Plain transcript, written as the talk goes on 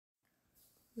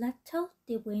Lectio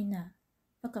Divina,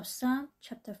 Book of Psalm,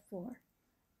 Chapter 4.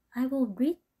 I will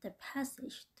read the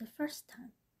passage the first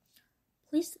time.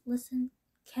 Please listen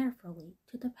carefully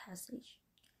to the passage.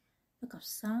 Book of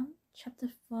Psalm, Chapter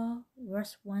 4,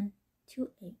 verse 1 to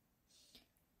 8.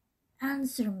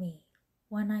 Answer me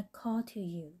when I call to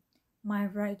you, my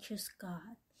righteous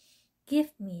God.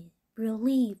 Give me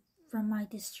relief from my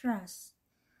distress.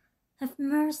 Have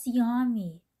mercy on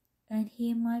me and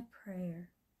hear my prayer.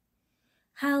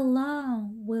 How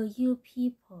long will you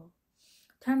people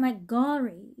turn my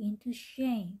glory into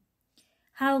shame?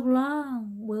 How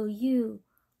long will you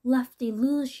love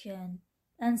delusion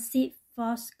and seek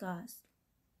false gods?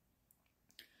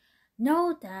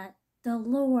 Know that the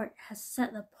Lord has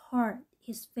set apart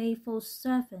his faithful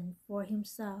servant for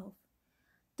himself.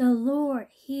 The Lord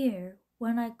hears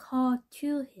when I call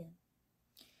to him.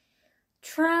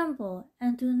 Tremble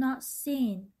and do not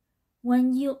sin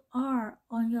when you are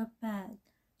on your bed.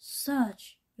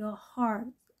 Search your heart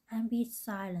and be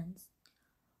silent.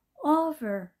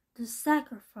 Offer the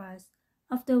sacrifice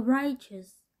of the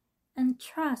righteous and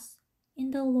trust in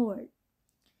the Lord.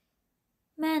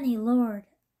 Many, Lord,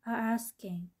 are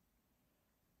asking,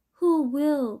 who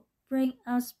will bring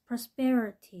us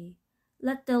prosperity?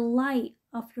 Let the light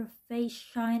of your face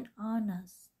shine on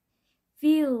us.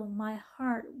 Fill my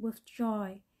heart with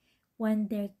joy when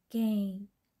their gain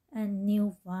and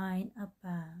new wine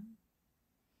abound.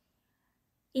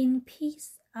 In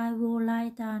peace I will lie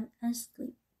down and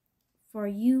sleep, for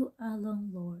you alone,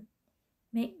 Lord,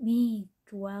 make me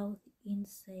dwell in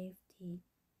safety.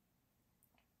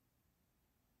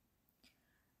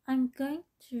 I'm going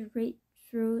to read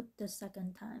through the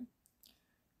second time.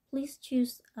 Please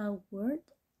choose a word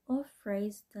or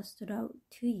phrase that stood out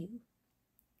to you.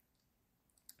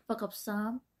 Book of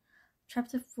Psalm,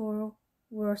 Chapter 4,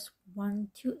 verse 1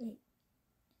 to 8.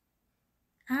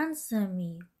 Answer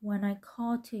me when I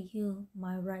call to you,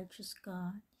 my righteous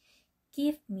God.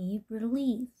 Give me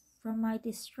relief from my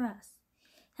distress.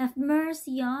 Have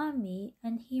mercy on me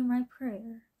and hear my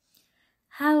prayer.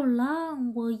 How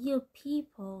long will you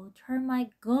people turn my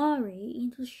glory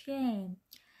into shame?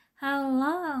 How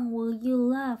long will you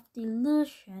love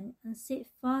delusion and seek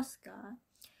false God?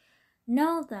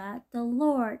 Know that the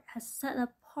Lord has set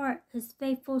apart his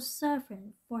faithful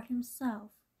servant for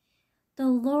himself. The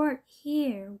Lord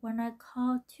hears when I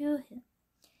call to him.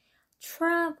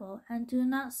 Tremble and do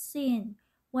not sin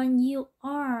when you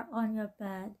are on your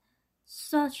bed.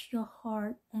 Search your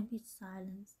heart and be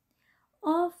silent.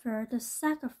 Offer the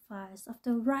sacrifice of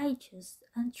the righteous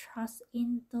and trust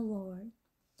in the Lord.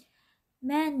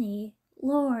 Many,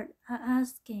 Lord, are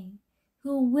asking,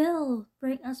 who will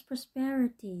bring us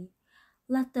prosperity?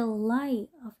 Let the light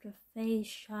of your face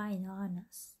shine on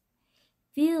us.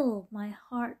 Fill my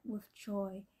heart with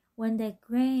joy when the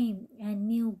grain and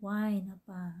new wine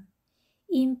abound.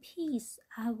 In peace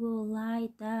I will lie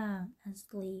down and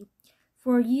sleep,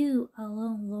 for you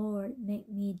alone, Lord, make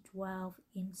me dwell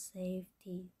in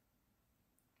safety.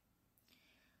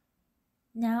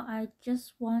 Now I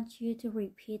just want you to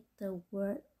repeat the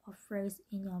word or phrase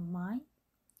in your mind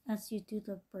as you do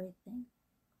the breathing.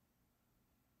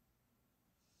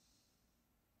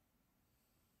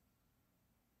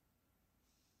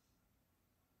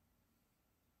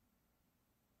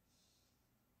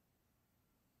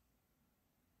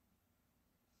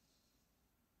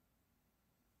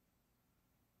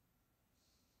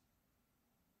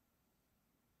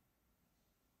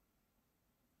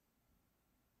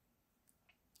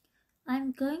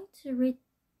 I'm going to read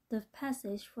the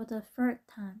passage for the third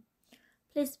time.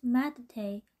 Please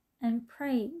meditate and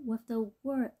pray with the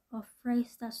word or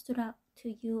phrase that stood out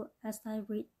to you as I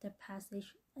read the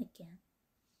passage again.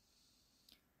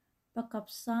 Book of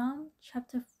Psalm,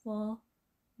 Chapter 4,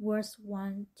 verse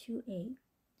 1 to 8.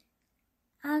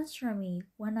 Answer me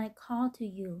when I call to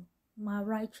you, my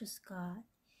righteous God.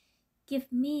 Give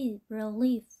me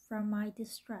relief from my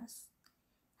distress.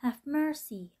 Have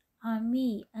mercy on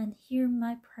me and hear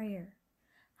my prayer.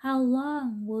 How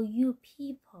long will you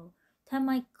people turn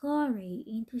my glory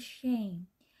into shame?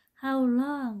 How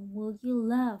long will you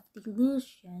love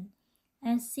delusion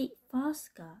and seek false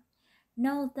God?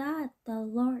 Know that the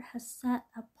Lord has set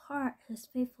apart his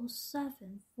faithful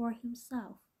servant for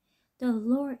himself. The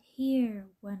Lord hears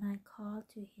when I call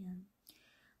to him.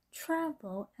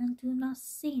 Tremble and do not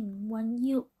sin when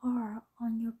you are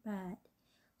on your bed.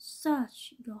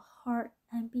 Search your heart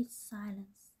and be silent.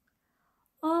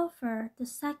 Offer the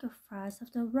sacrifice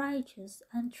of the righteous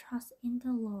and trust in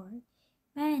the Lord.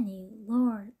 Many,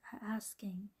 Lord, are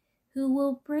asking, who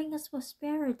will bring us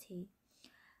prosperity?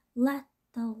 Let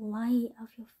the light of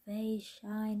your face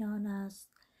shine on us.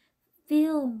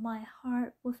 Fill my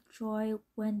heart with joy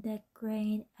when their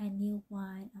grain and new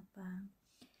wine abound.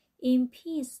 In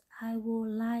peace I will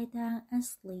lie down and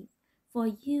sleep, for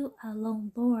you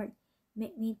alone, Lord,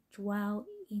 make me dwell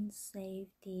in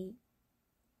safety.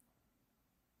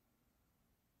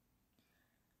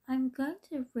 I'm going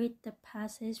to read the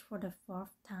passage for the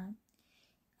fourth time,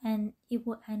 and it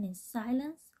will end in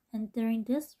silence. And during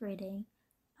this reading,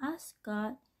 ask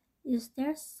God, is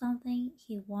there something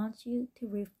He wants you to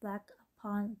reflect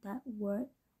upon that word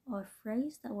or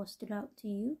phrase that was stood out to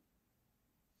you?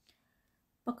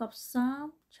 Book of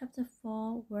Psalm, chapter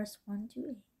 4, verse 1 to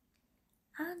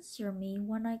 8. Answer me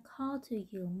when I call to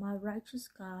you, my righteous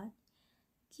God.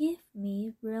 Give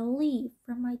me relief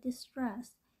from my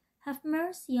distress. Have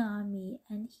mercy on me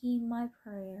and hear my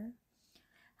prayer.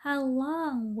 How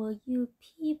long will you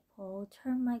people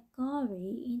turn my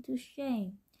glory into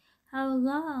shame? How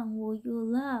long will you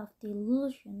love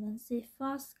delusion and say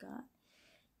false God?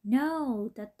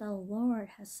 Know that the Lord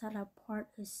has set apart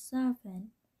his servant,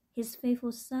 his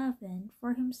faithful servant,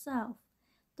 for himself.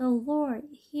 The Lord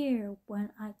hear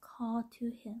when I call to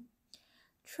him.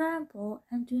 Tremble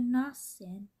and do not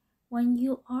sin. When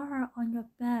you are on your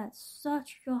bed,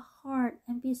 search your heart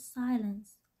and be silent.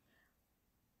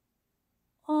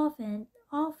 Often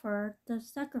offer the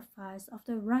sacrifice of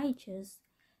the righteous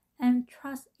and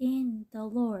trust in the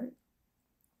Lord.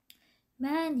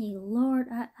 Many, Lord,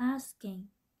 are asking,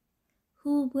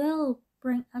 who will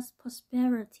bring us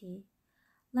prosperity?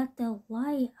 Let the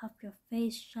light of your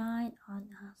face shine on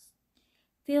us.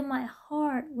 Fill my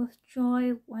heart with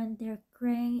joy when their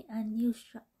grain and new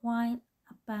wine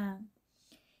abound.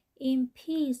 In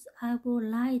peace I will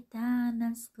lie down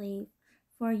and sleep,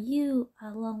 for you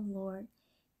alone, Lord,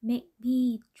 make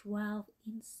me dwell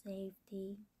in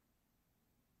safety.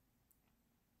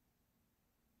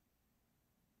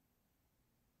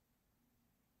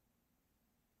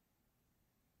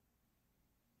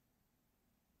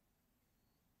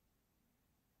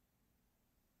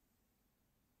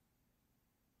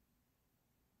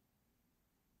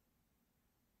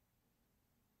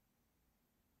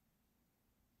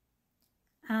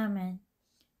 Amen.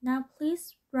 Now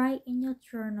please write in your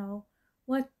journal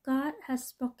what God has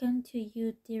spoken to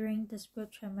you during the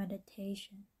scripture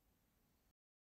meditation.